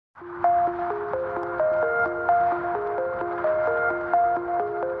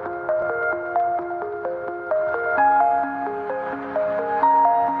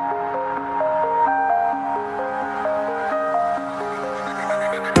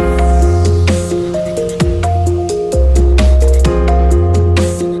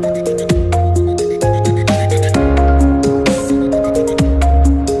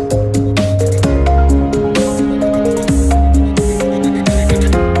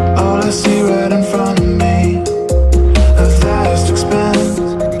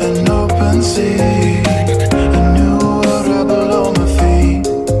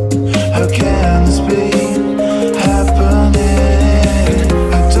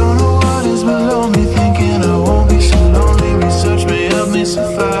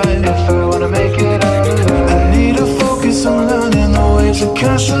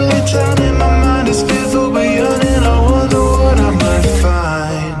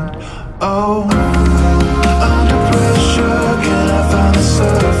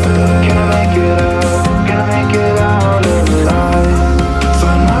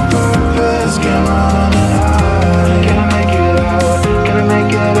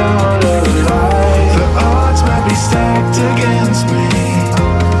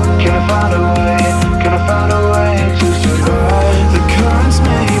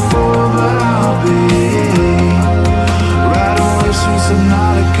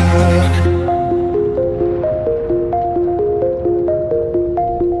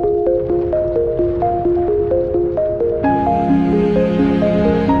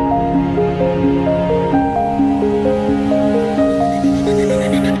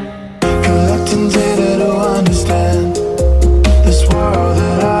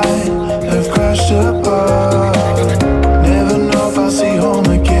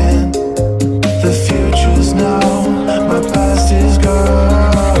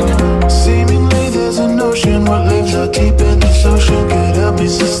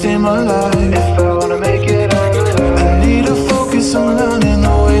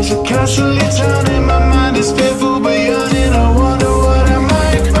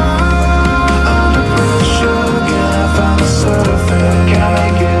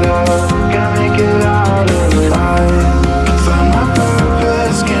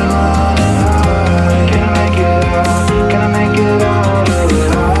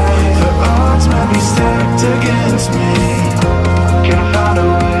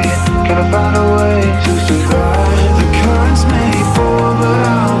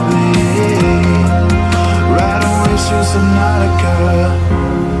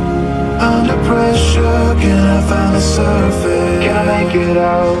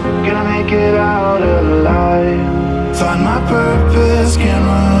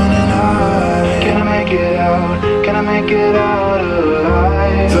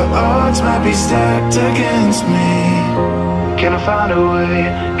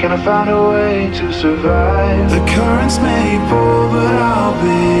Can I find a way to survive? The currents may pull, but I'll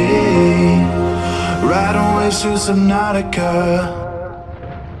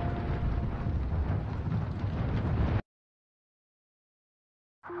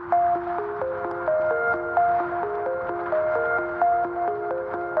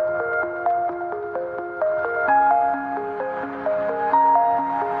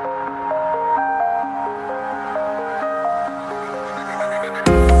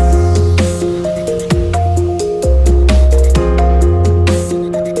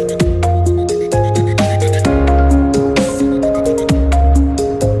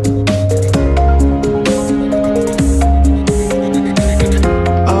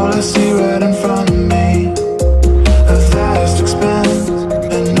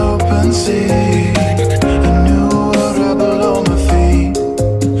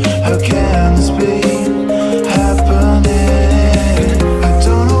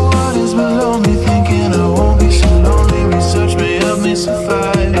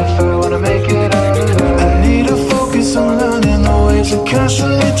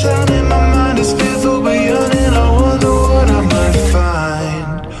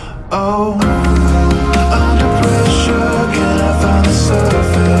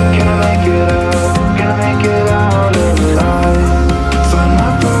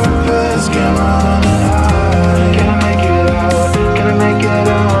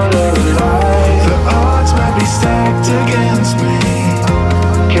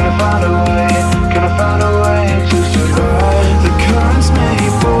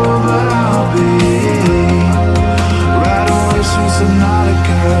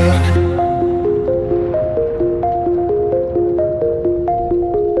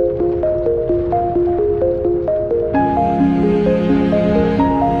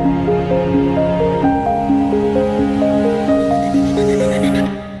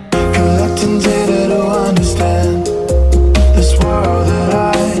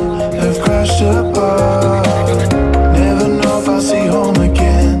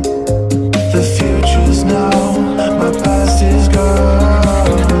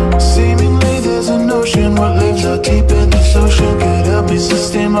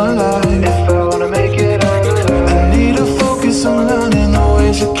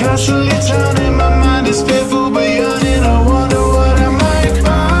waves are constantly drowning. My mind is fearful but yearning. I wonder what I might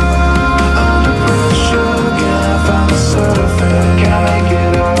find. Under pressure, can I find the surface? Can I make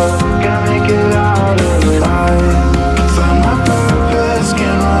it out? Can I make it out alive? Find my purpose,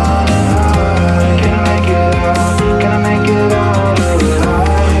 can run and hide. Can I make it out? Can I make it out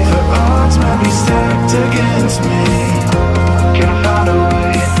alive? The odds might be stacked against me. Can I find a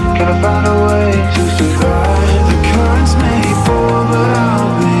way? Can I find a way to survive? The currents may pull, but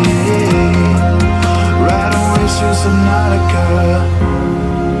I'll be riding waves through Subnautica.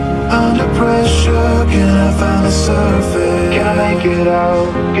 Under pressure, can I find the surface? Can I make it out?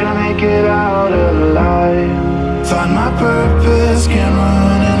 Can I make it out alive? Find my purpose, can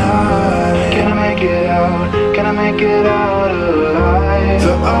run and hide. Can I make it out? Can I make it out alive?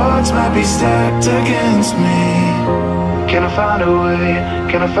 The odds might be stacked against me. Can I find a way?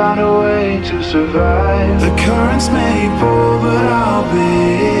 Can I find a way to survive? The currents may pull, but I'll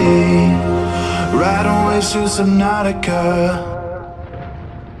be riding waves through Subnautica.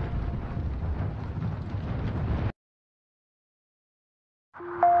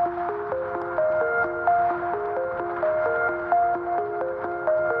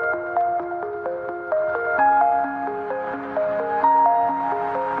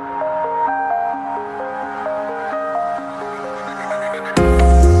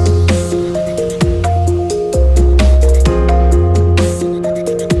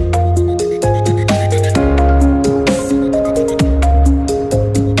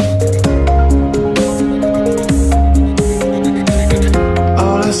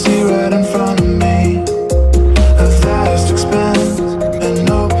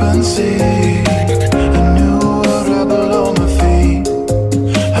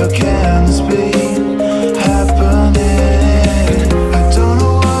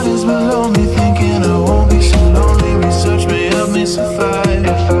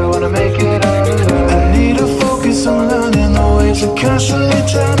 Constantly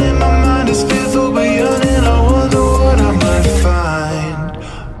drowning, my mind is fearful but yearning. I wonder what I might find.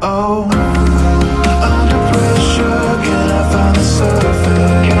 Oh, under pressure, can I find the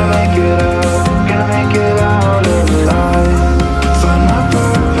surface? Can I make it out? Can I make it out alive? Find my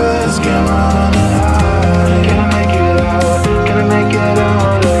purpose, can run and hide. Can I make it out? Can I make it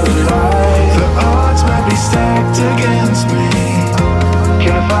out alive? The odds might be stacked against me.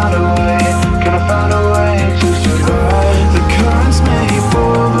 Can I find a way? Can I find a way to survive? The currents may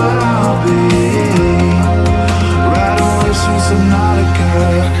pull, but I'll be riding waves through Subnautica.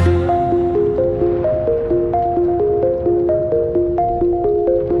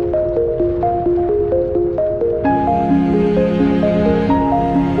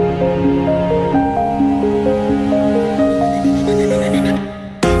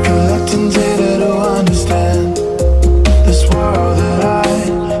 Collecting data to understand this world that I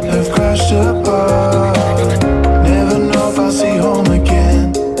have crashed apart. Never know if I'll see home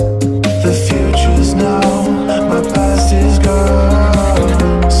again. The future's now, my past is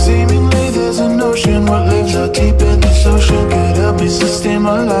gone. Seemingly there's an ocean. What lives out deep in this ocean could help me sustain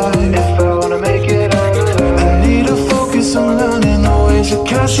my life. If I wanna make it out alive, I need to focus on learning. The waves are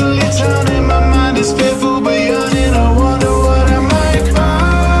constantly drowning. My mind is fearful but yearning. I wonder what I might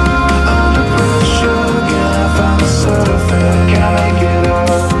find. Under pressure, can I find the surface? Can I make it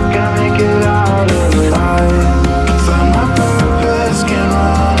out? Can I make it out alive? Find my purpose, can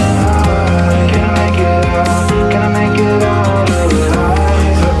run and hide. Can I make it out? Can I make it out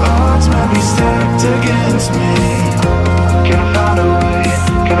alive? The odds might be stacked against me. Can I find a way?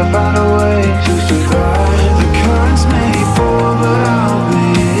 Can I find a way to survive? The currents may pull, but I'll be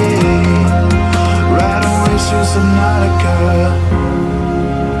riding waves through Subnautica.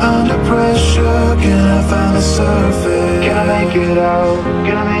 Under pressure, can I find the surface? Can I make it out?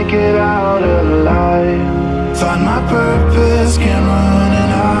 Can I make it out alive? Find my purpose, can run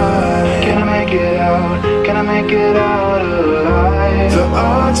and hide. Can I make it out? Can I make it out alive? The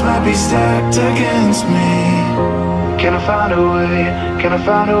odds might be stacked against me. Can I find a way? Can I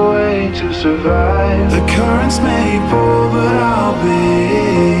find a way to survive? The currents may pull, but I'll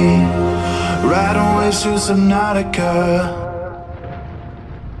be riding waves through Subnautica.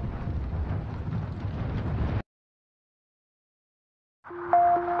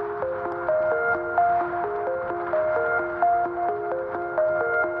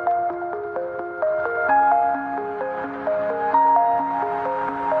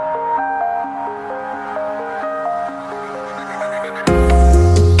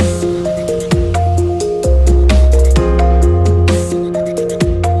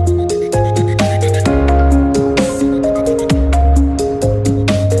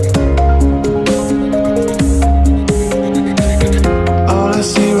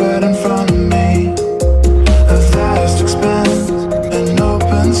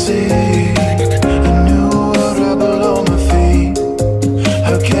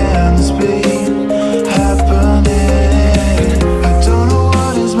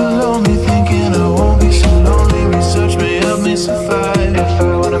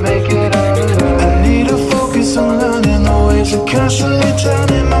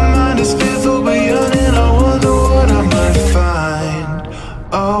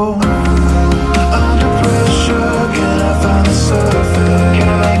 Oh, under pressure, can I find the surface? Can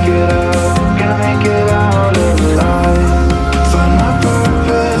I make it out? Can I make it out alive? Find my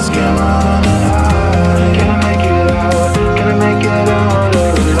purpose, can run and hide. Can I make it out? Can I make it out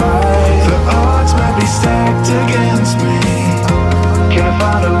alive? The odds might be stacked against me. Can I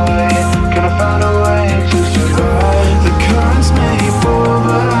find a way? Can I find a way to survive? The currents may pull,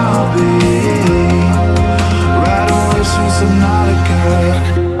 but I'll be right away through Subnautica.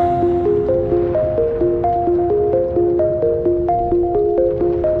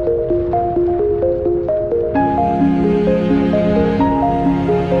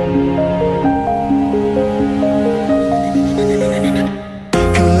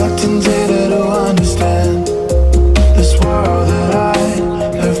 Collecting data to understand this world that I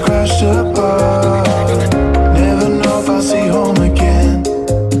have crashed apart. Never know if I'll see home again.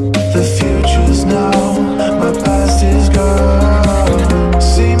 The future's now, my past is gone.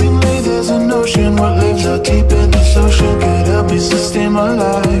 Seemingly there's an ocean, what lives out deep in this ocean could help me sustain my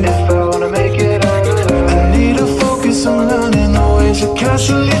life. If I wanna make it out alive, I need to focus on learning the ways of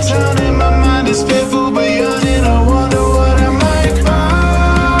casually turning. My mind is fearful but yearning, I wonder what I might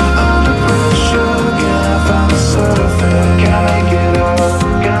find. Under pressure, can I find the surface? Can I make it out?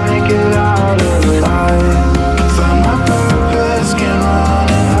 Can I make it out alive? Find my purpose, can run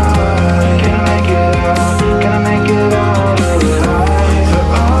and hide. Can I make it out? Can I make it out alive? The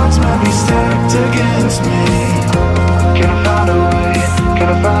odds might be stacked against me. Can I find a way? Can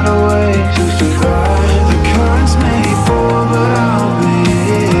I find a way to survive? The currents may pull, but I'll be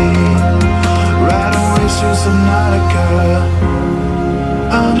right away through Subnautica.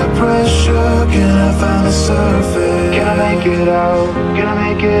 Under pressure, can I find the surface? Can I make it out? Can I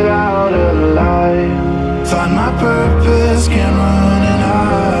make it out alive? Find my purpose, can run and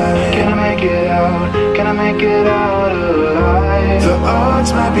hide. Can I make it out? Can I make it out alive? The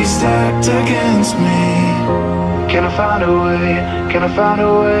odds might be stacked against me. Can I find a way? Can I find a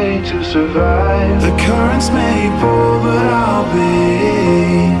way to survive? The currents may pull, but I'll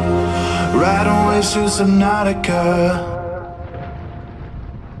be riding waves through Subnautica.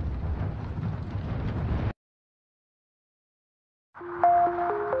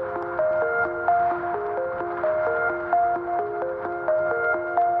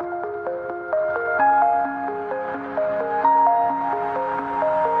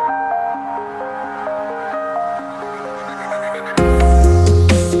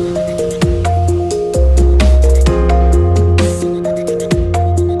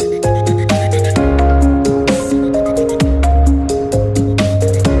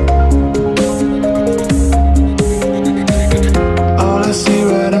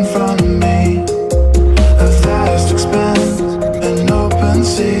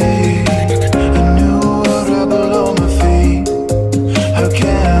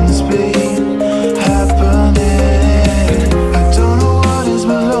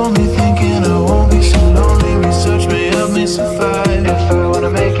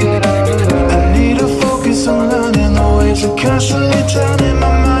 Casually turning,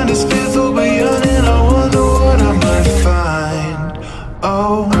 my mind is fearful but yearning, I wonder what I might find.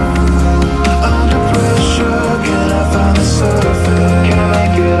 Oh, under pressure, can I find the surface? Can I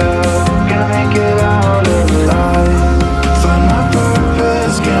make it out? Can I make it out alive? Find my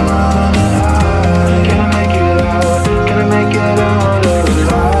purpose, can run and hide. Can I make it out? Can I make it out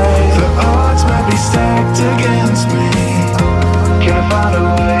alive? The odds might be stacked against me. Can I find a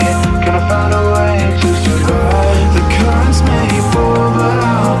way? Can I find a way to survive? The currents may pull, but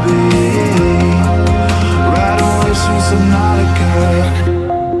I'll be right away through Subnautica.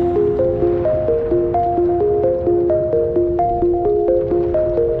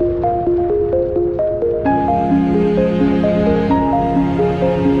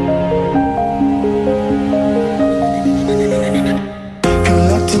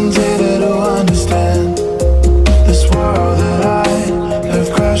 Collecting data to understand this world that I have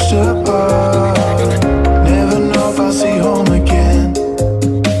crashed apart. Never know if I'll see home again.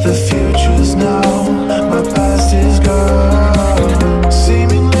 The future's now, my past is gone.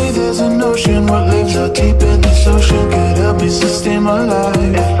 Seemingly there's an ocean, what lives out deep in this ocean could help me sustain my life.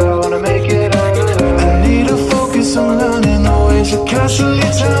 If I wanna make it out alive, I need to focus on learning the ways of casually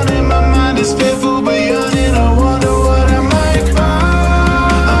turning. My mind is fearful but yearning, I wonder what I might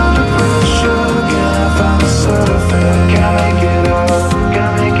find. Under pressure, can I find the surface? Can I make it out? Can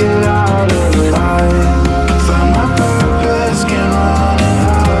I make it out alive? Find my purpose, can run and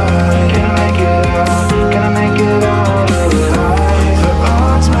hide. Can I make it out? Can I make it out alive? The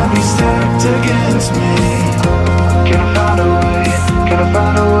odds might be stacked against me. Can I find a way? Can I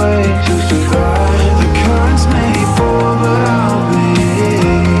find a way to survive? The currents may pull, but I'll be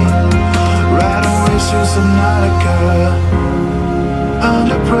Subnautica.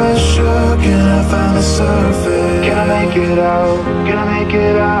 Under pressure, can I find the surface? Can I make it out? Can I make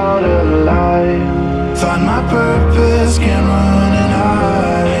it out alive? Find my purpose, can't run and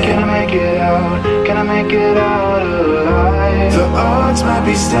hide. Can I make it out? Can I make it out alive? The odds might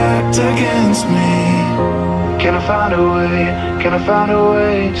be stacked against me. Can I find a way? Can I find a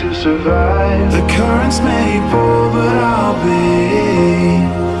way to survive? The currents may pull, but I'll be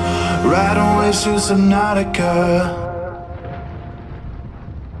riding waves through Subnautica.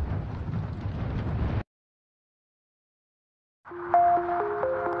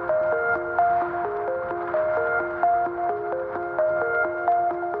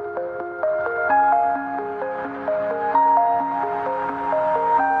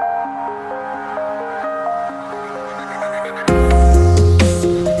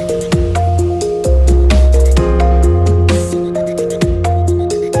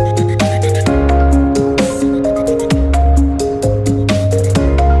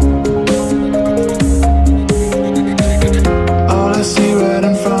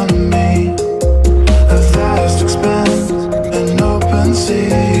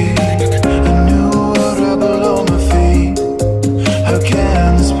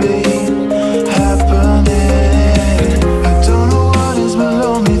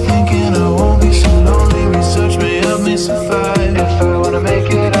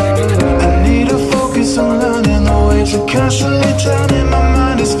 Constantly drowning, my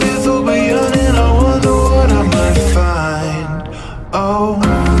mind is fearful but yearning. I wonder what I might find. Oh,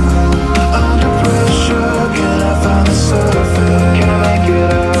 under pressure, can I find the surface? Can I make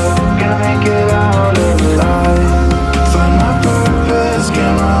it out? Can I make it out alive? Find my purpose,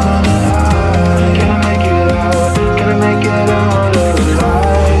 can't run and hide. Can I make it out? Can I make it out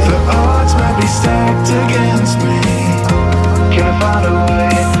alive? The odds might be stacked against me. Can I find a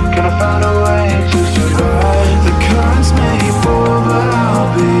way? Can I find a way to survive? The currents may pull, but I'll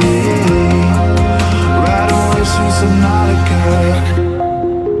be riding waves through Subnautica.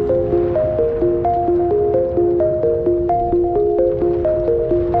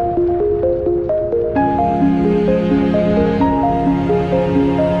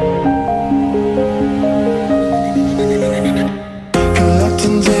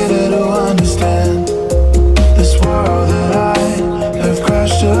 Collecting data to understand this world that I have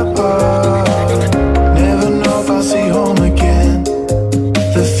crashed apart. Never know if I'll see home again.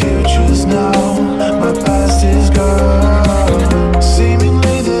 The future's now, my past is gone.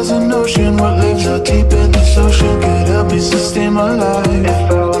 Seemingly there's an ocean, what lives out deep in this ocean could help me sustain my life.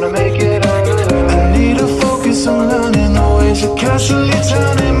 If I wanna make it out alive, I need to focus on learning the ways of casually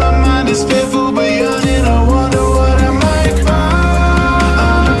drowning. My mind is fearful but yearning. I wonder what I might find.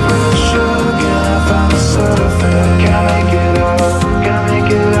 Under pressure, can I find the surface? Can I make it out? Can I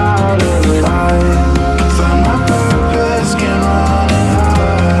make it out alive? Find my purpose, can't run and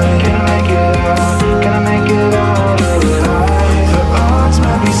hide. Can I make it out? Can I make it out alive? The odds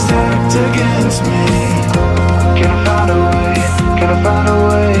might be stacked against me. Can I find a way? Can I find a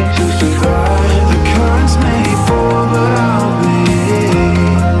way to survive? The currents may pull, but I'll be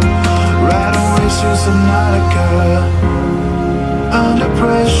riding waves through Subnautica. Under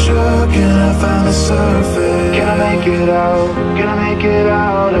pressure, can I find the surface? Can I make it out? Can I make it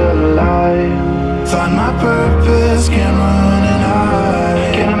out alive? Find my purpose, can't run and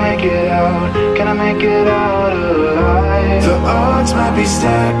hide. Can I make it out? Can I make it out alive? The odds might be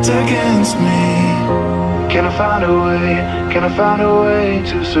stacked against me. Can I find a way? Can I find a way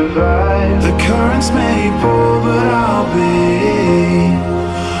to survive? The currents may pull, but I'll be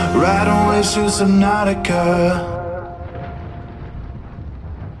riding waves through Subnautica.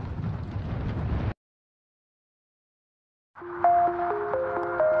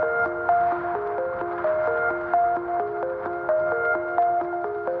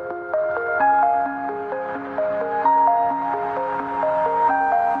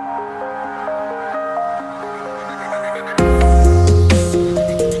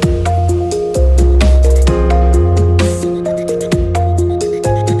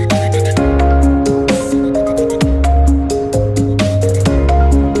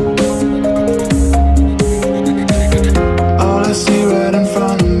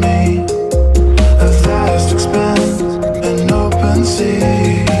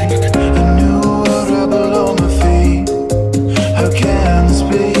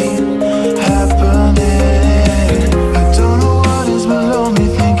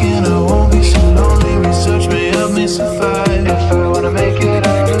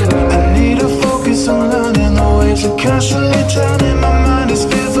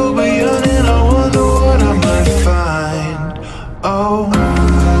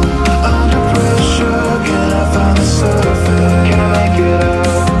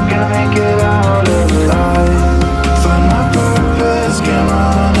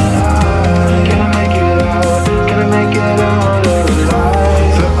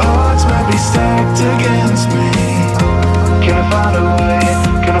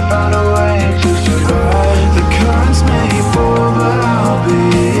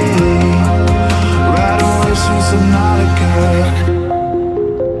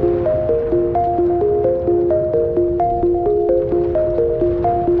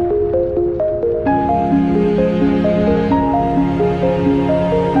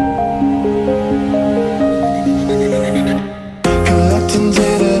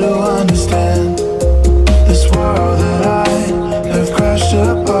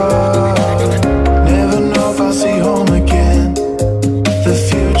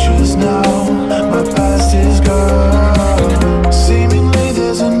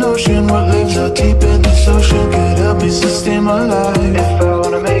 out deep in this ocean could help me sustain my life. If I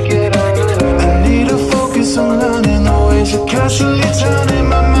wanna make it out alive, I need to focus on learning the ways of casually turning.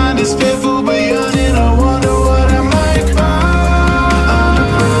 My mind is fearful but yearning. I wonder what I might find. Under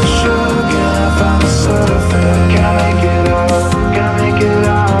pressure, can I find the surface? Can I make it out? Can I make it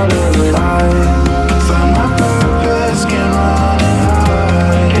out alive? Find my purpose, can run and hide. Can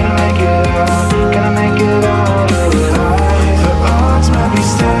I make it out? Can I make it out alive? The odds might be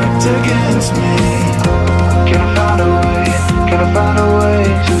stacked against me. Can I find a way? Can I find a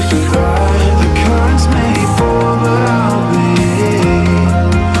way to survive? The currents may fall, but I'll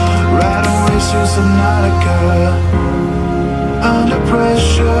be riding waves through Subnautica. Under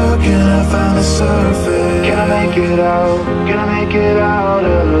pressure, can I find the surface? Can I make it out? Can I make it out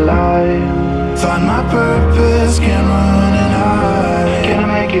alive? Find my purpose, can run and hide. Can I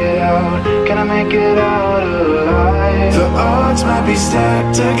make it out? Can I make it out alive? The odds might be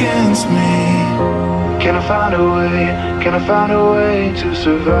stacked against me. Can I find a way? Can I find a way to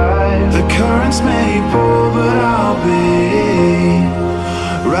survive? The currents may pull, but I'll be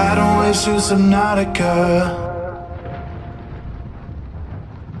riding waves through Subnautica.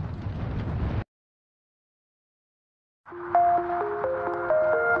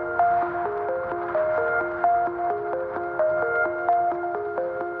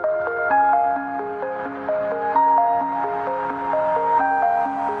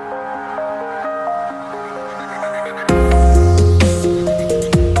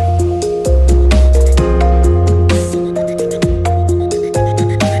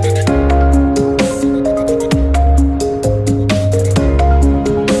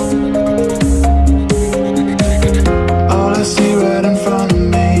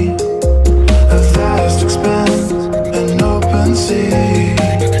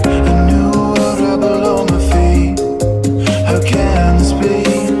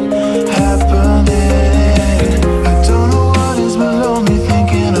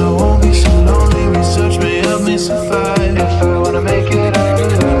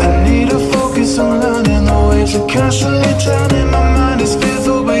 Casually turning, my mind is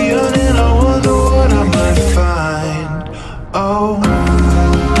fearful but yearning. I wonder what I might find. Oh,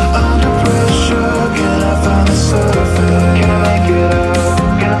 under pressure, can I find the surface? Can I make it out?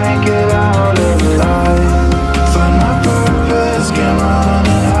 Can I make it out alive? Find my purpose, can run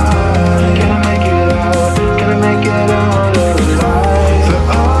and hide. Can I make it out? Can I make it out alive? The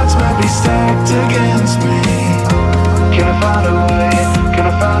odds might be stacked against me. Can I find a way? Can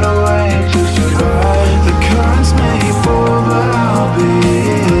I find a way to survive? The currents may fall, but I'll be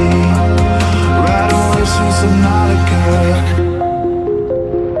riding waves through Subnautica.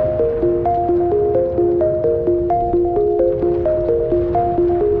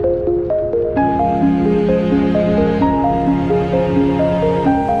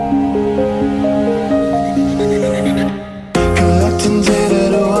 Collecting data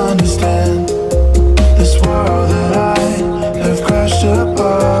to understand this world that I have crashed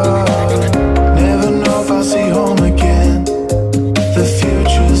apart. Never know if I'll see home again. The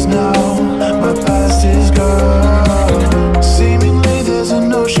future's now, my past is gone. Seemingly there's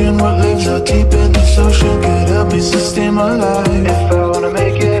an ocean. What lives out deep in this ocean could help me sustain my life. If I wanna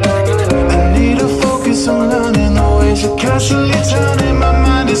make it out alive, I need to focus on learning the ways of casually turning. My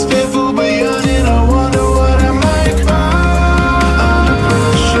mind is fearful but yearning. I wonder what I might find. Under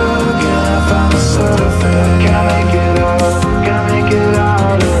pressure, can I find the surface? Can I make it out? Can I make it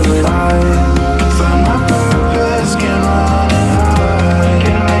out alive? Find my purpose, can run and hide.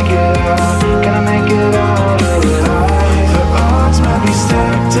 Can I make it out? Can I make it out alive? The odds might be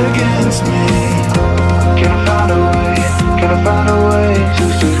stacked against me. Can I find a way? Can I find a way to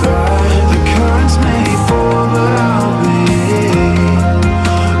survive? The currents may fall, but I'll be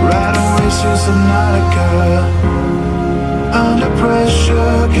riding waves through Subnautica. Under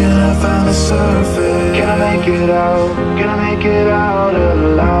pressure, can I find the surface? Can I make it out? Can I make it out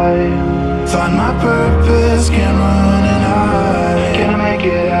alive? Find my purpose, can run and hide. Can I make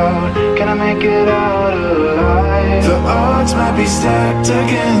it out? Can I make it out alive? The odds might be stacked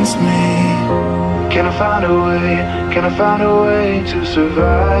against me. Can I find a way? Can I find a way to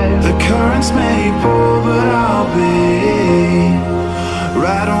survive? The currents may pull, but I'll be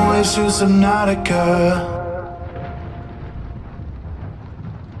riding waves through Subnautica.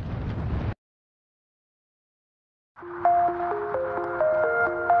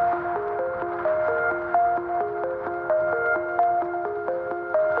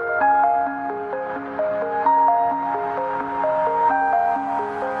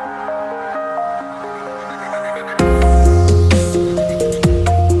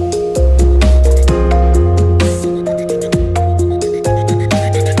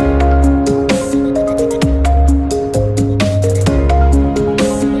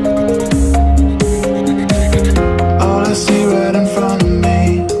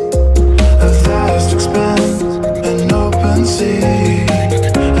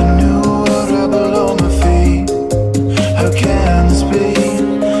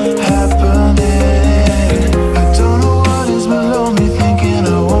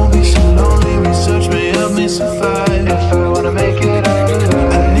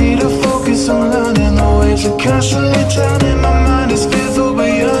 drowning. My mind is fearful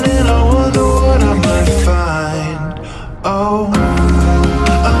but yearning. I wonder what I might find. Oh,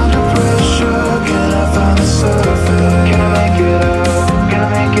 under pressure, can I find the surface? Can I make it out? Can I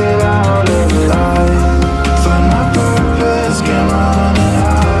make it out alive? Find my purpose, can run and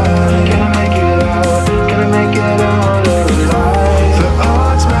hide. Can I make it out? Can I make it out alive? The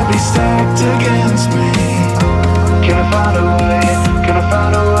odds might be stacked against me. Can I find a way? Can I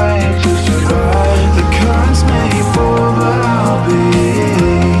find a way to survive? The currents may pull, but I'll be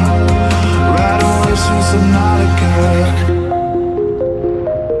right away through Subnautica.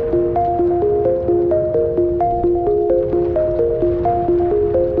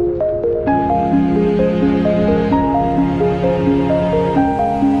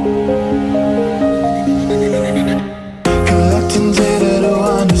 Collecting data to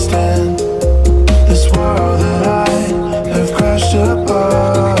understand this world that I have crashed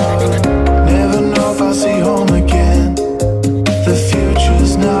apart. Never know if I'll see home again. The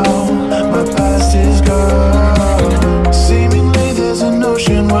future's now, my past is gone. Seemingly there's an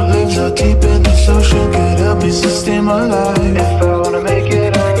ocean. What lives out deep in this ocean could help me sustain my life. If I wanna make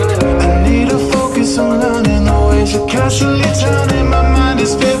it out alive, I need to focus on learning the ways of casually drowning. My mind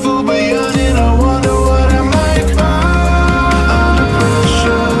is fearful but yearning. I wonder what I might find. Under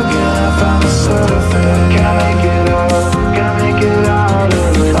pressure, can I find the surface? Can I make it out? Can I make it out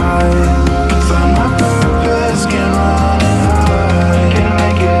alive? Find my purpose, can run and hide. Can I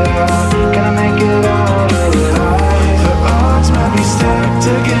make it out? Can I make it out alive? The odds might be stacked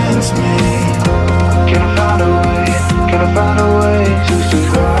against me. Can I find a way? Can I find a way to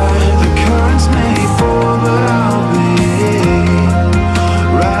survive? The currents may pull, but I'll be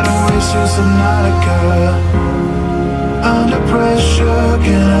right away through Subnautica. Under pressure,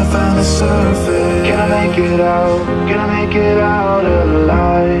 can I find the surface? Can I make it out? Can I make it out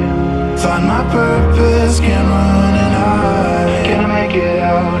alive? Find my purpose, can run and hide. Can I make it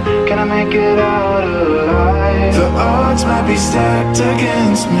out? Can I make it out alive? The odds might be stacked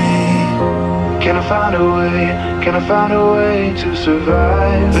against me. Can I find a way? Can I find a way to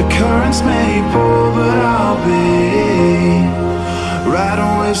survive? The currents may pull, but I'll be right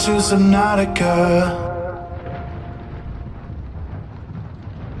on waves through Subnautica.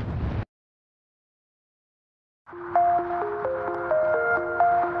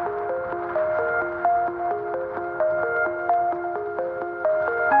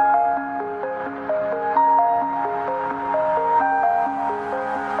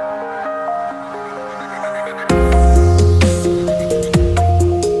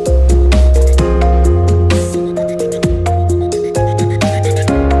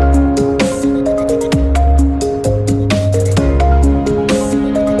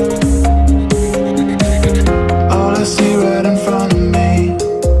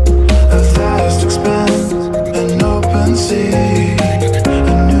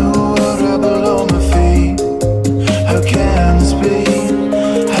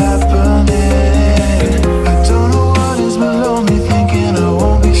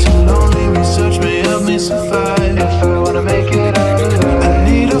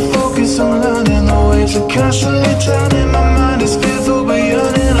 Constantly drowning, my mind is fearful but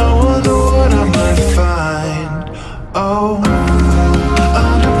yearning. I wonder what I might find. Oh,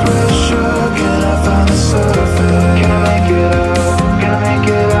 under pressure, can I find the surface? Can I make it out? Can I make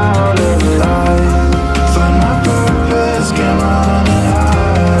it out alive? Find my purpose, can run and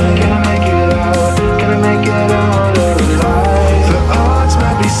hide. Can I make it out? Can I make it out alive? The odds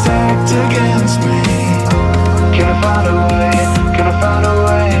might be stacked against me. Can I find a way? Can I find a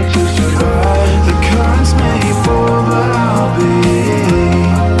way to survive? The currents may pull, but I'll be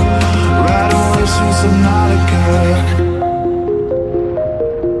right away through Subnautica.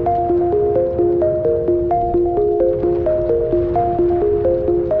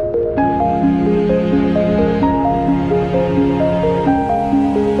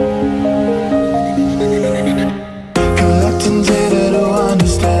 Collecting data to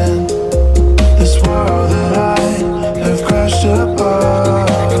understand this world that I have crashed apart.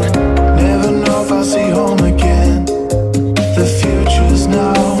 Never know if I'll see home again. The future's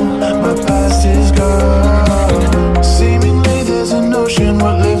now, my past is gone. Seemingly there's an ocean.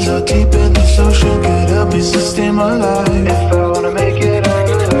 What lives out deep in this ocean could help me sustain my life. If I wanna make it out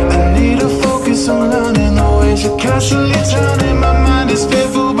alive, I need to focus on learning the ways of casually drowning. My mind is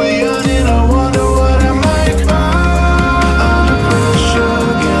fearful but yearning. I wonder what I might find. Under pressure,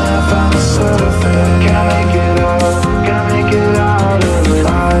 can I find the surface? Can I make it out? Can I make it out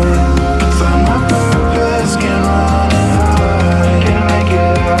alive? Find my purpose, can run and hide. Can I make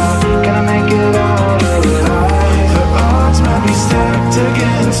it out? Can I make it out alive? The odds might be stacked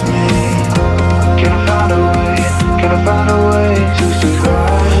against me. Can I find a way? Can I find a way to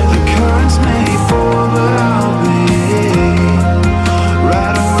survive? The currents may pull, but I'll be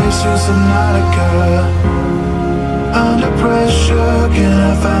riding waves through Subnautica. Under pressure, can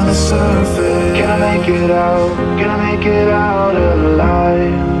I find the surface? Can I make it out? Can I make it out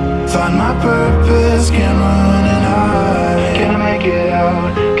alive? Find my purpose, can run and hide. Can I make it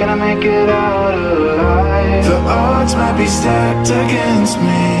out? Can I make it out alive? The odds might be stacked against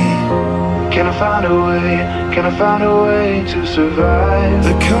me. Can I find a way? Can I find a way to survive?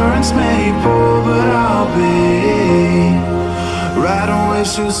 The currents may pull, but I'll be riding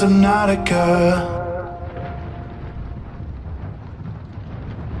waves through Subnautica.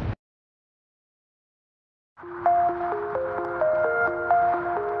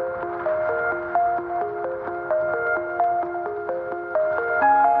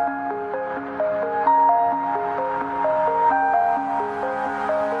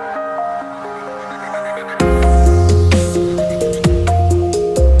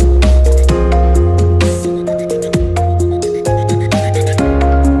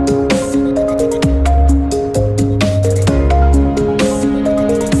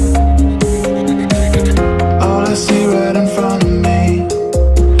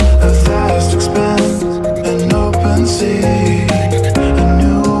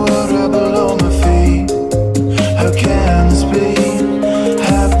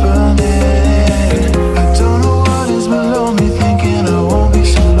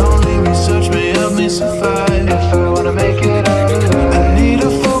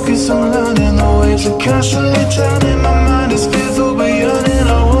 Constantly drowning, my mind is fearful but yearning.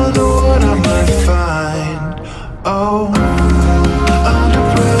 I wonder what I might find. Oh, under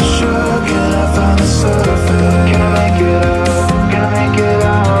pressure, can I find the surface? Can I make it out? Can I make it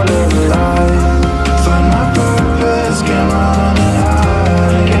out alive? Find my purpose, can run and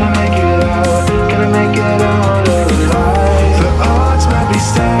hide. Can I make it out? Can I make it out alive? The odds might be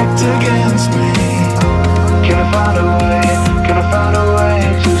stacked against me. Can I find a way? Can I find a way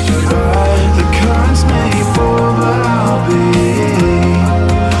to survive? The currents may pull, but I'll be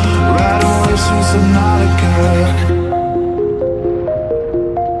riding waves through Subnautica.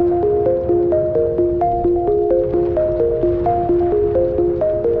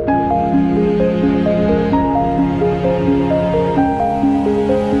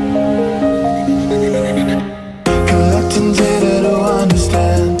 Collecting data to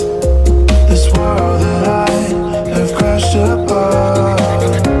understand this world that I have crashed apart.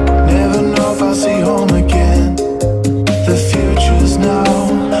 Never know if I'll see home again. The future's now,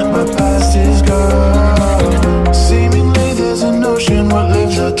 my past is gone. Seemingly there's an ocean, what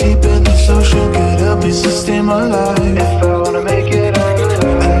lives out deep in this ocean could help me sustain my life. If I wanna make it out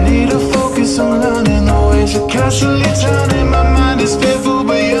alive, I need to focus on learning the ways of constantly drowning. My mind is fearful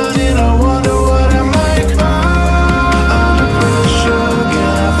but yearning. I wonder what I might find. Under pressure,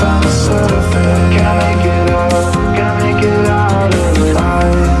 can I find the surface? Can I make it out? Can I make it out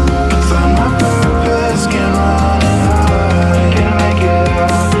alive? Find my purpose, can run and hide. Can I make it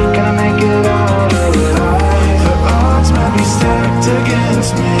out? Can I make it out alive? The odds might be stacked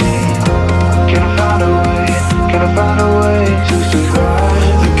against me. Can I find a way? Can I find a way to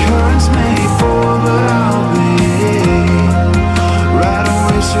survive? The currents may pull, but I'll be riding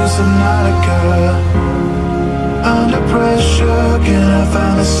waves through Subnautica. Under pressure, can I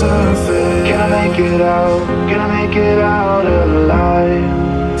find the surface? Can I make it out? Can I make it out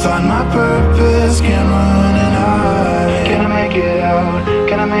alive? Find my purpose, can run and hide. Can I make it out?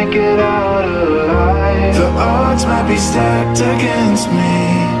 Can I make it out alive? The odds might be stacked against me.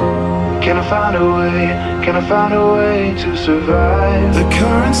 Can I find a way? Can I find a way to survive? The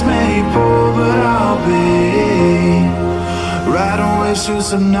currents may pull, but I'll be riding waves through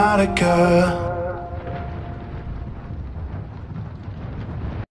Subnautica.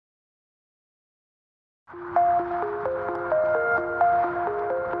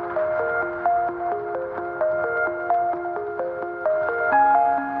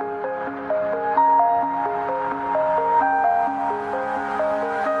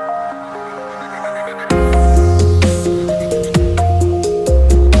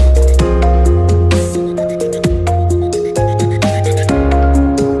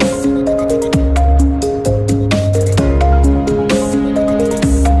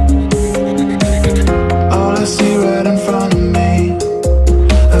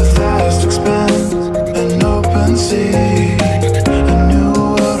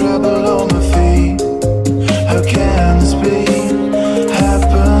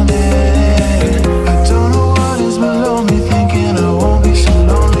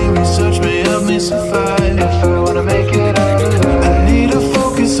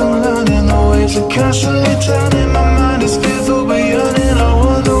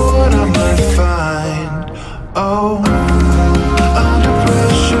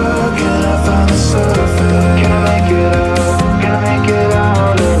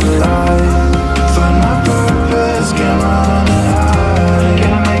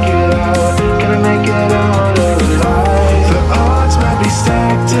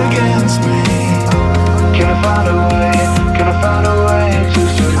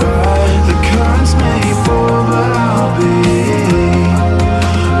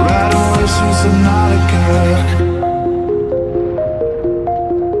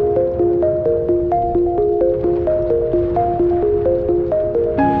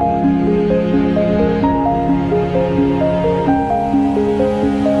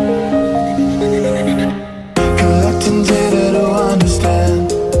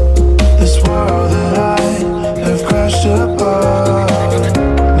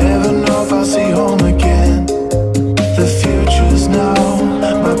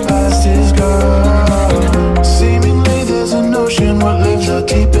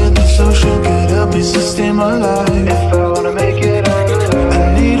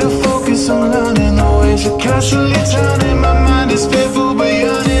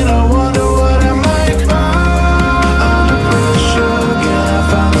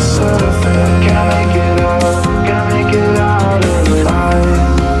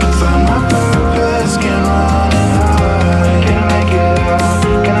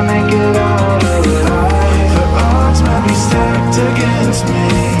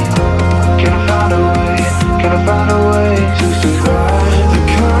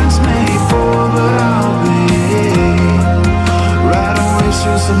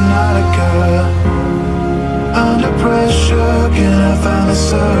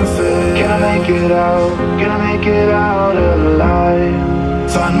 it out, gonna make it out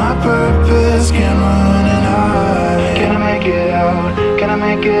alive. Find my purpose, can't run and hide. Gonna make it out, gonna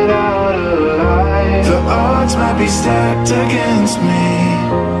make it out alive. The odds might be stacked against me.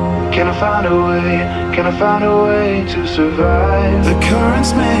 Can I find a way, can I find a way to survive? The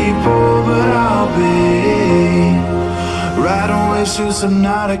currents may pull, but I'll be riding waves through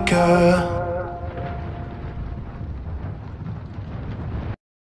Subnautica.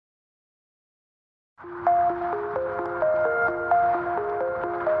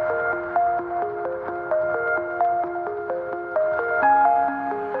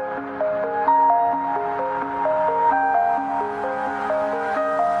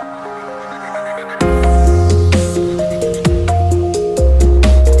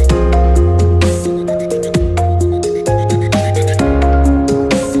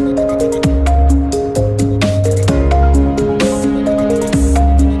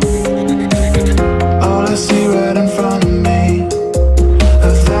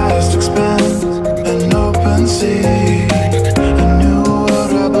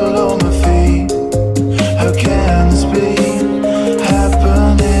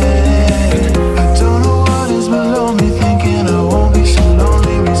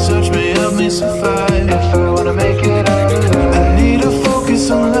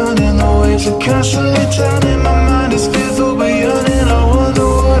 Constantly drowning, my mind is fearful but yearning. I wonder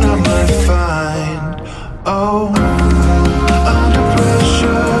what I might find. Oh, under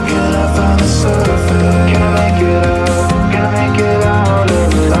pressure, can I find the surface? Can I make it out? Can I make it out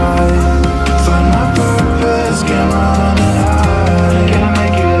alive? Find my purpose, can't run and hide. Can I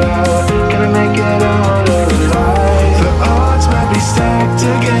make it out? Can I make it out alive? The odds might be stacked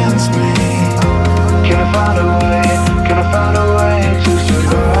against me. Can I find a way? Can I find a way to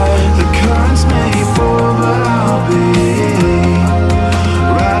survive? The currents may pull, but I'll be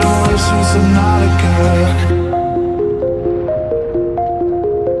riding waves through Subnautica.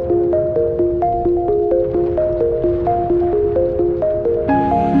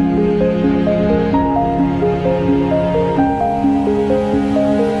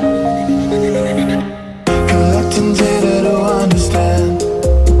 Collecting data to understand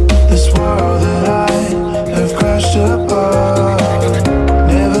this world that I have crashed apart.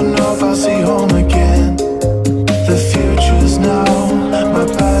 Never know if I'll see home again. The future's now, my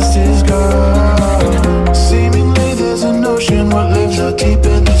past is gone. Seemingly there's an ocean, what lives out deep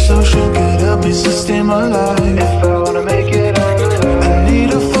in this ocean could help me sustain my life. If I wanna make it out alive, I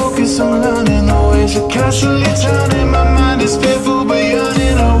need to focus on learning the ways of constantly drowning. My mind is fearful but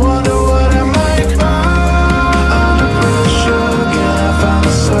yearning. I wonder what I might find. Under pressure, can I find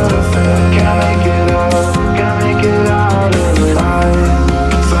the surface? Can I make it out? Can I make it out alive?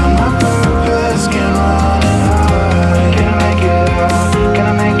 Find my purpose, can't run and hide. Can I make it out? Can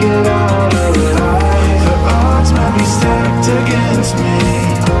I make it out alive? The odds might be stacked against me.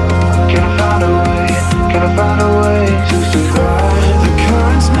 Can I find a way? Can I find a way to survive? The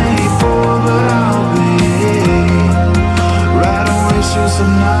currents may pull, but I'll be riding waves through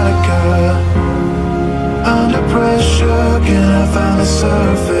Subnautica. Under pressure, can I find the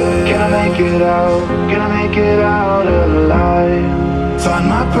surface? Can I make it out? Can I make it out alive? Find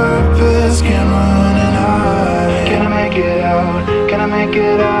my purpose, can't run and hide. Can I make it out? Can I make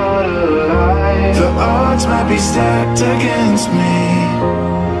it out alive? The odds might be stacked against me.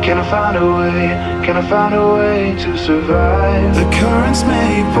 Can I find a way? Can I find a way to survive? The currents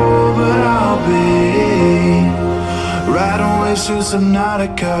may pull, but I'll be riding waves through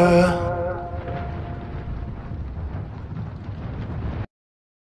Subnautica.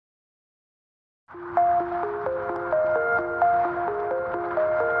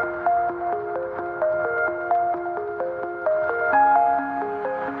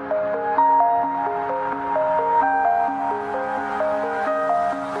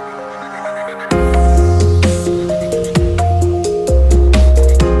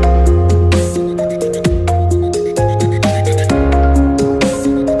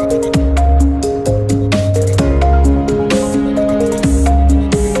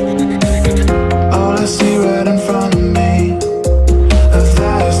 All I see right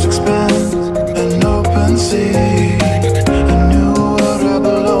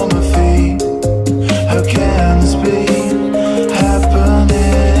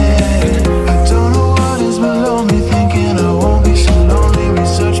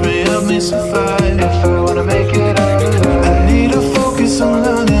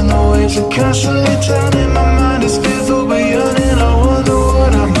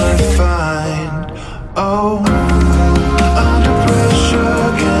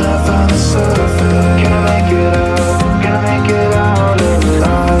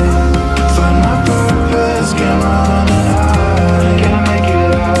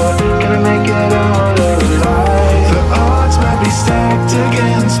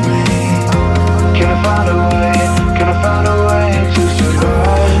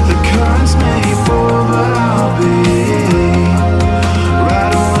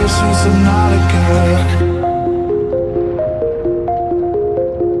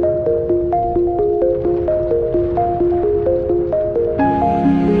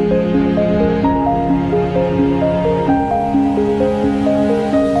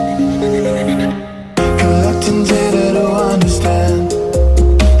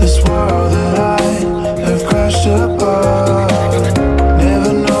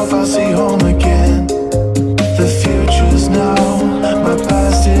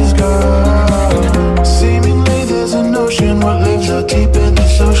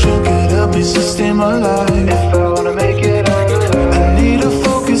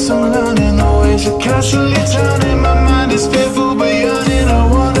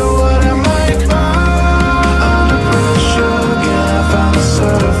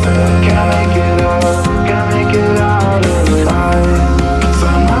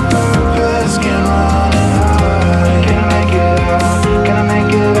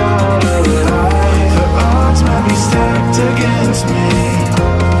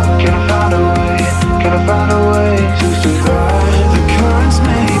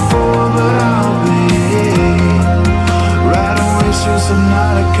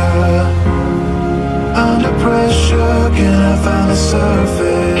can I find the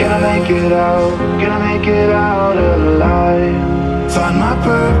surface? Can I make it out? Can I make it out alive? Find my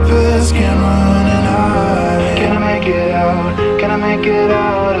purpose, can't run and hide. Can I make it out? Can I make it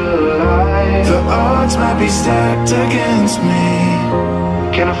out alive? The odds might be stacked against me.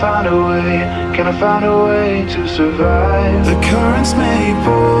 Can I find a way? Can I find a way to survive? The currents may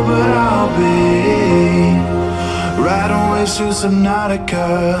pull, but I'll be riding waves through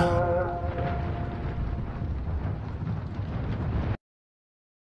Subnautica.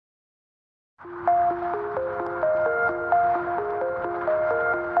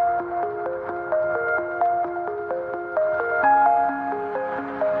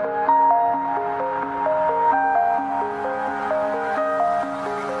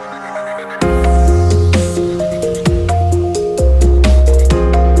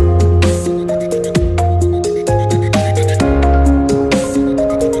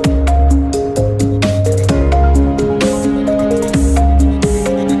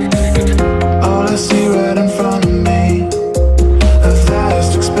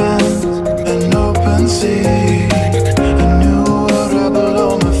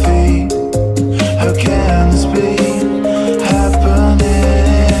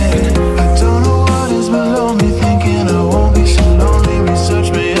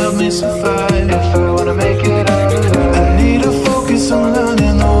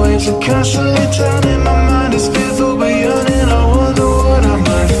 Constantly turning, my mind is fearful but yearning. I wonder what I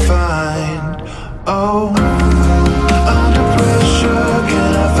might find. Oh, under pressure,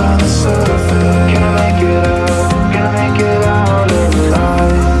 can I find the surface? Can I make it out? Can I make it out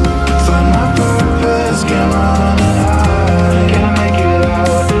alive? Find my purpose, can't run and hide. Can I make it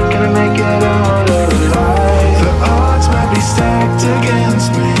out? Can I make it out alive? The odds might be stacked against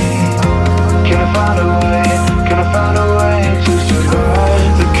me. Can I find a way? Can I find a way to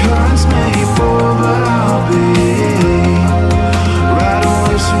survive? The currents may pull, but I'll be riding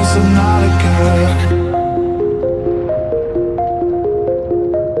waves through Subnautica.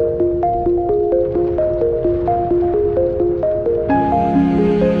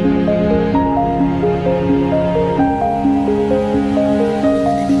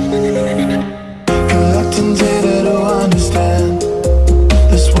 Collecting data to understand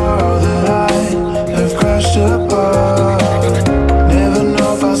this world that I have crashed apart. Never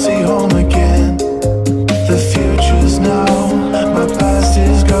know if I'll see home again. The future's now, my past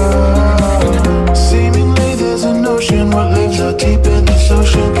is gone. Seemingly there's an ocean, what lives out deep in this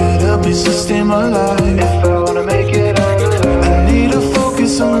ocean could help me sustain my life. If I wanna make it out alive, I need to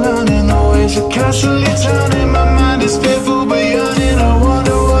focus on learning the ways of constantly turning. My mind is fearful but yearning. I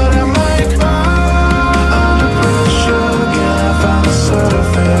wonder what I might find. Under pressure, can I find the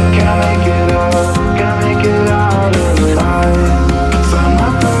surface? Can I make it out? Can I make it out alive? Find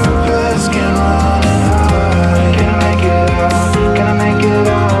my purpose, can't run and hide. Can I make it out? Can I make it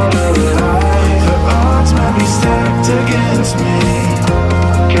out alive? The odds might be stacked against me.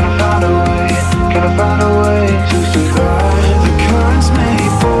 Can I find a way? Can I find a way to survive? The currents may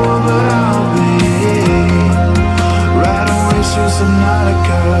pull, but I'll be riding waves through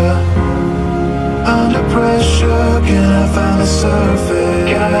Subnautica. Under pressure, can I find the surface?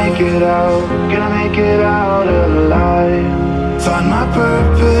 Can I make it out? Can I make it out alive? Find my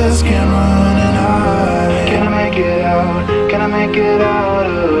purpose, can't run and hide. Can I make it out? Can I make it out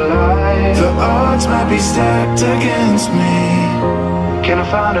alive? The odds might be stacked against me. Can I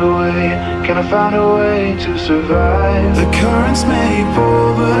find a way? Can I find a way to survive? The currents may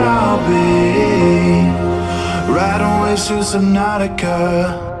pull, but I'll be riding waves through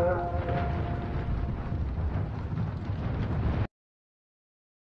Subnautica.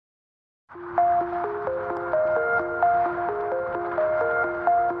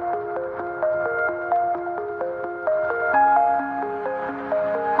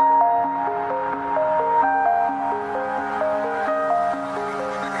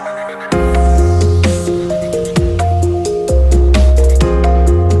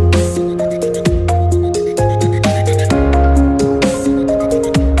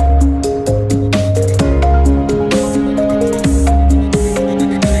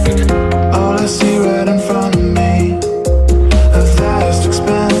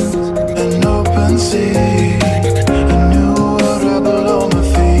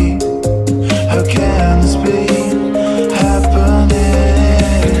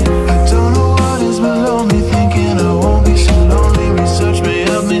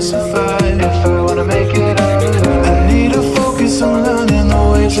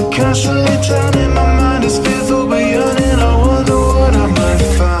 Constantly turning, my mind is fearful but yearning. I wonder what I might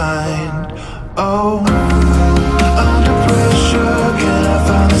find. Oh, under pressure, can I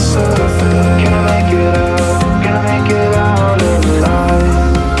find the surface? Can I make it out? Can I make it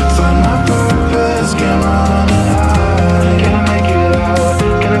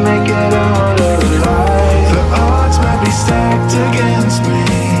against me.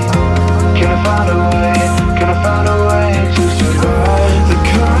 Can I find a way? Can I find a way to survive? The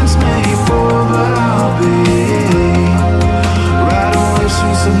currents may pull, but I'll be riding waves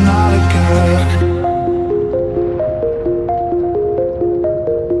through Subnautica.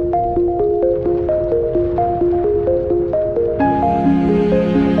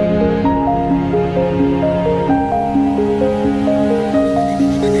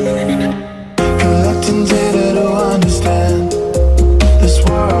 Collecting data to understand this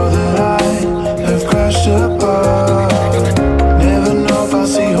world that I have crashed apart. Never know if I'll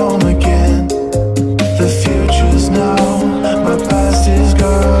see home again. The future's now, my past is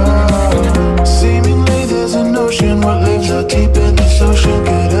gone. Seemingly there's an ocean, what lives out deep in this ocean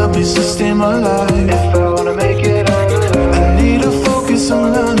could help me sustain my life. If I wanna make it out alive, I need to focus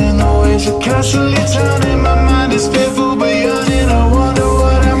on learning the ways of casually turning. My mind is fearful but yearning. I wonder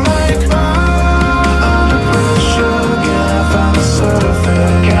what I might find. Under pressure, can I find the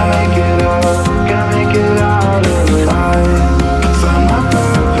surface? Can I make it out? Can I make it out alive? Find my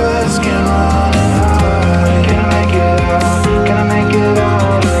purpose, can run and hide. Can I make it out? Can I make it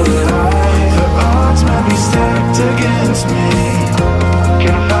out alive? The odds might be stacked against me.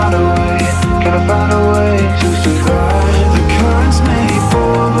 Can I find a way? Can I find a way to survive? The currents may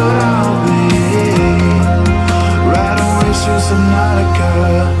pull, but I'll be riding waves through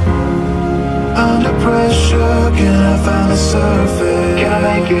Subnautica. Under pressure, can I find the surface? Can I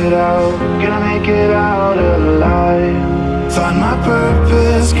make it out? Can I make it out alive? Find my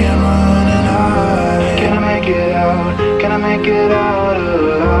purpose, can run and hide. Can I make it out? Can I make it out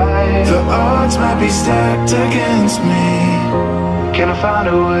alive? The odds might be stacked against me. Can I find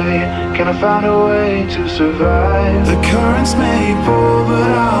a way? Can I find a way to survive? The currents may pull,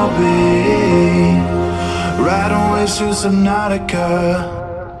 but I'll be riding waves through Subnautica.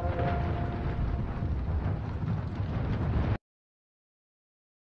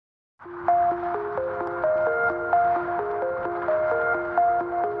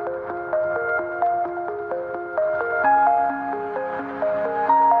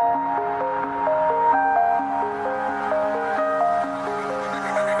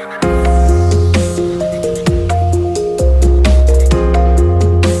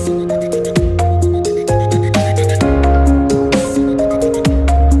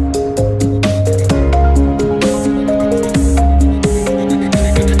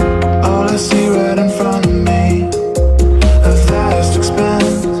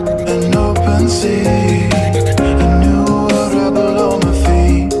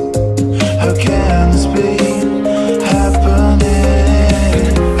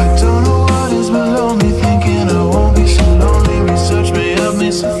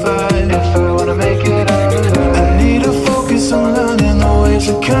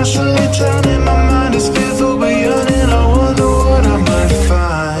 Constantly turning, my mind is fearful but yearning. I wonder what I might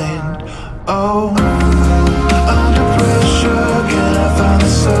find. Oh, under pressure, can I find the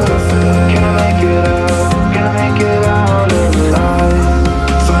surface? Can I make it out? Can I make it out alive?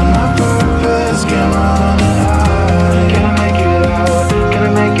 Find my purpose, can run and hide. Can I make it out? Can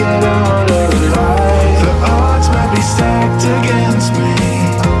I make it out alive? The odds might be stacked against me.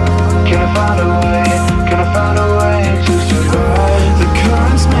 Can I find a way? Can I find a way to survive? The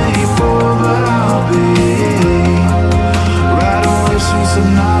currents may pull, but I'll be riding waves through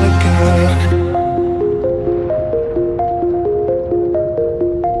Subnautica.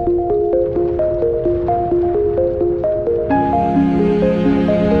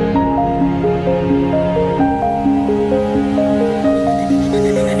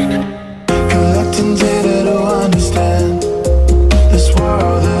 Collecting data to understand this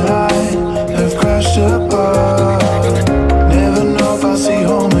world that I have crashed apart. Never know if I'll see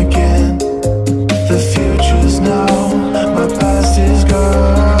home again. The future's now, my past is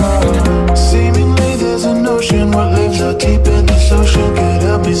gone. Seemingly there's an ocean, what lives out deep in this ocean could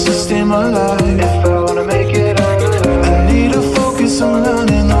help me sustain my life. If I wanna make it out alive, I need to focus on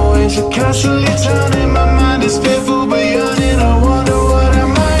learning the ways of casually turning. My mind is fearful but yearning. I wonder what I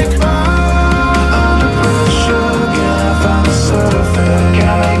might find. Under pressure, can I find the surface? Can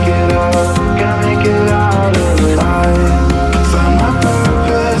I make it out? Can I make it out alive? Find my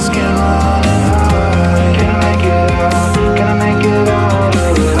purpose, can run and hide. Can I make it out? Can I make it out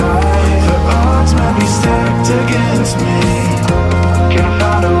alive? The odds might be stacked against me. Can I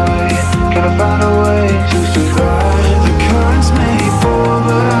find a way? Can I find a way to survive? The currents may pull,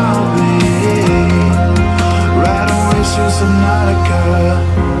 but I'll be riding waves through Subnautica.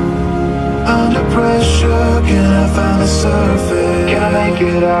 Under pressure, can I find the surface? Can I make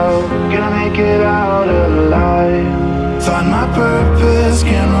it out? Can I make it out alive? Find my purpose,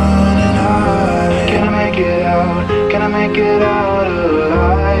 can run and hide. Can I make it out? Can I make it out alive?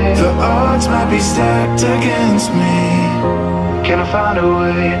 odds might be stacked against me. Can I find a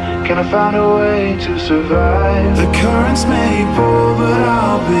way, can I find a way to survive? The currents may pull, but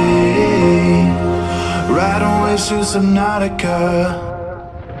I'll be riding waves through Subnautica.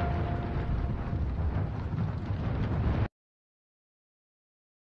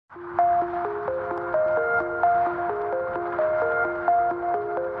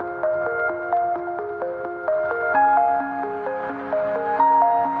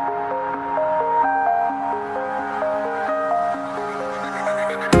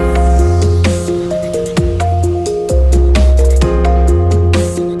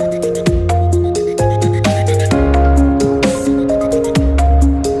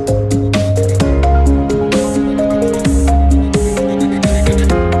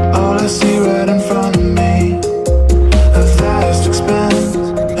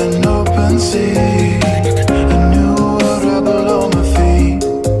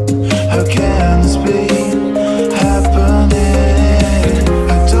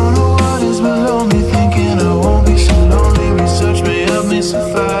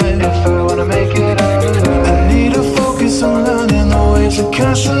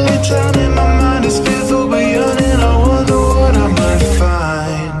 Constantly drowning, my mind is fearful but yearning. I wonder what I might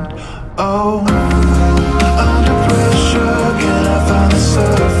find. Oh, under pressure, can I find the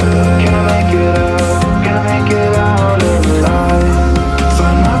surface? Can I make it out? Can I make it out alive?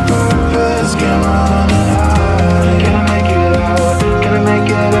 Find my purpose, can run and hide. Can I make it out? Can I make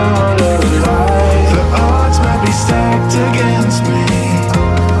it out alive? The odds might be stacked against me.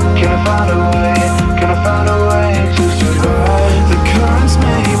 Can I find a way? Can I find a way to survive? The currents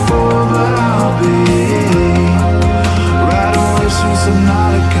may pull, but I'll be riding waves through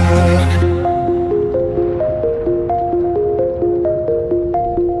Subnautica.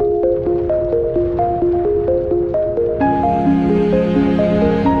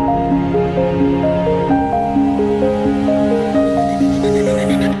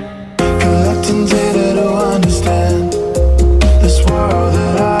 Collecting data to understand this world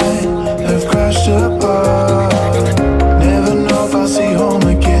that I have crashed apart. Never know if I'll see home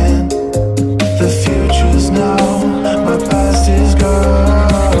again. The future's now, my past is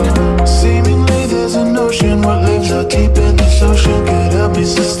gone. Seemingly there's an ocean, what lives out deep in this ocean could help me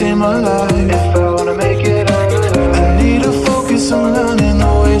sustain my life. If I wanna make it out alive, I need to focus on learning. The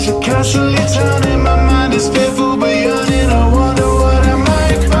waves are constantly drowning, my mind is fearful but yearning. I wonder what I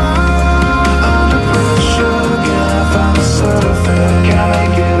might find. Under pressure, can I find the surface? Can I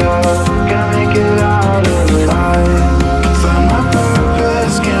make it out? Can I make it out alive? Find my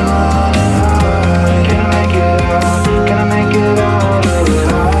purpose, can run and hide. Can I make it out? Can I make it out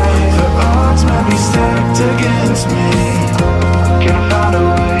alive? The odds might be stacked against me. Can I find a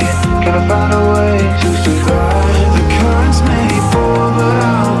way? Can I find a way to survive? The currents may pull, but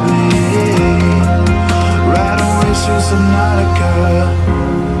I'll be riding waves through Subnautica.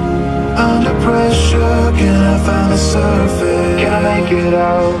 Under pressure, can I find the surface? Can I make it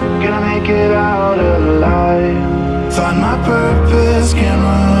out? Can I make it out alive? Find my purpose, can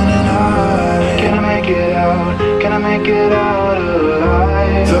run and hide. Can I make it out? Can I make it out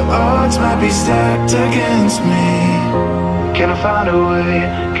alive? The odds might be stacked against me. Can I find a way?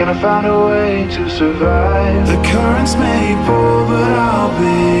 Can I find a way to survive? The currents may pull, but I'll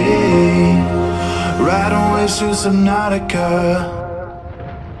be riding waves through Subnautica.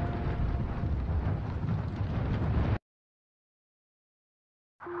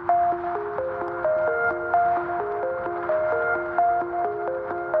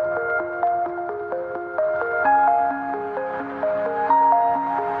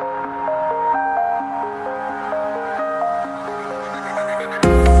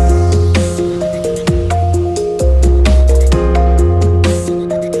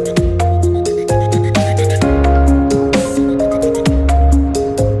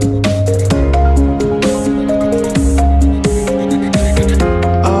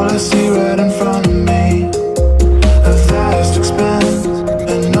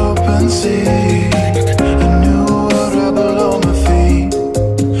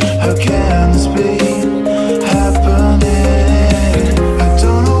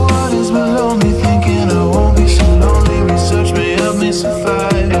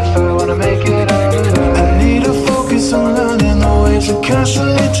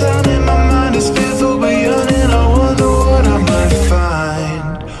 Constantly drowning, my mind is fearful but yearning. I wonder what I might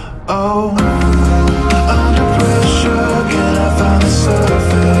find. Oh, under pressure, can I find the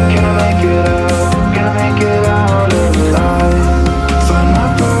surface? Can I make it out? Can I make it out alive? Find my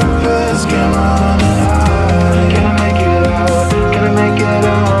purpose, can run and hide. Can I make it out? Can I make it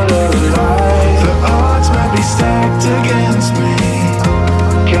out alive? The odds might be stacked against me.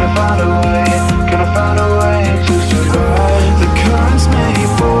 Can I find a way?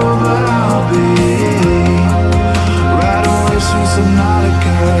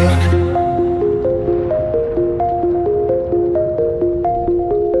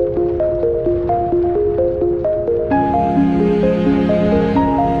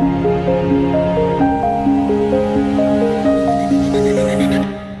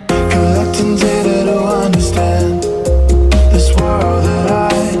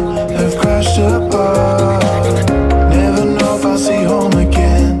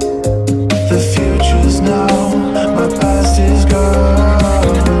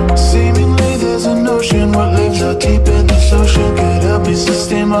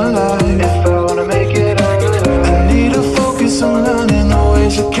 alive. If I wanna make it out alive, I need to focus on learning the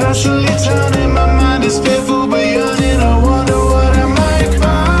ways of casually turning. My mind is fearful but yearning. I wonder what I might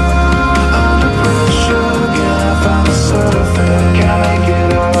find. Under pressure, can I find the surface? Can I make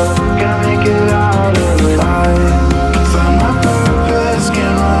it out? Can I make it out alive? Find my purpose,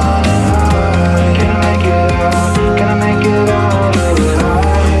 can run and hide. Can I make it out? Can I make it out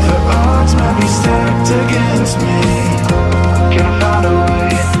alive? The odds might be stacked against me. Can I find a way?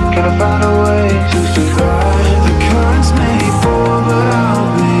 Can I find a way to survive? The currents may fall, but I'll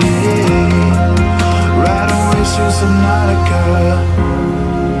be riding waves through Subnautica.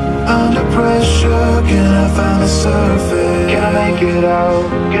 Under pressure, can I find the surface? Can I make it out?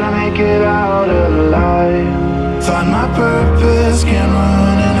 Can I make it out alive? Find my purpose, can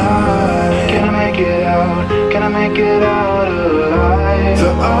run and hide. Can I make it out? Can I make it out alive?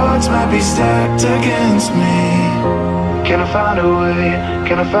 The odds might be stacked against me. Can I find a way?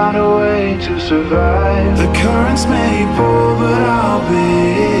 Can I find a way to survive? The currents may pull, but I'll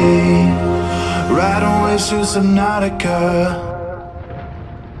be riding waves through Subnautica.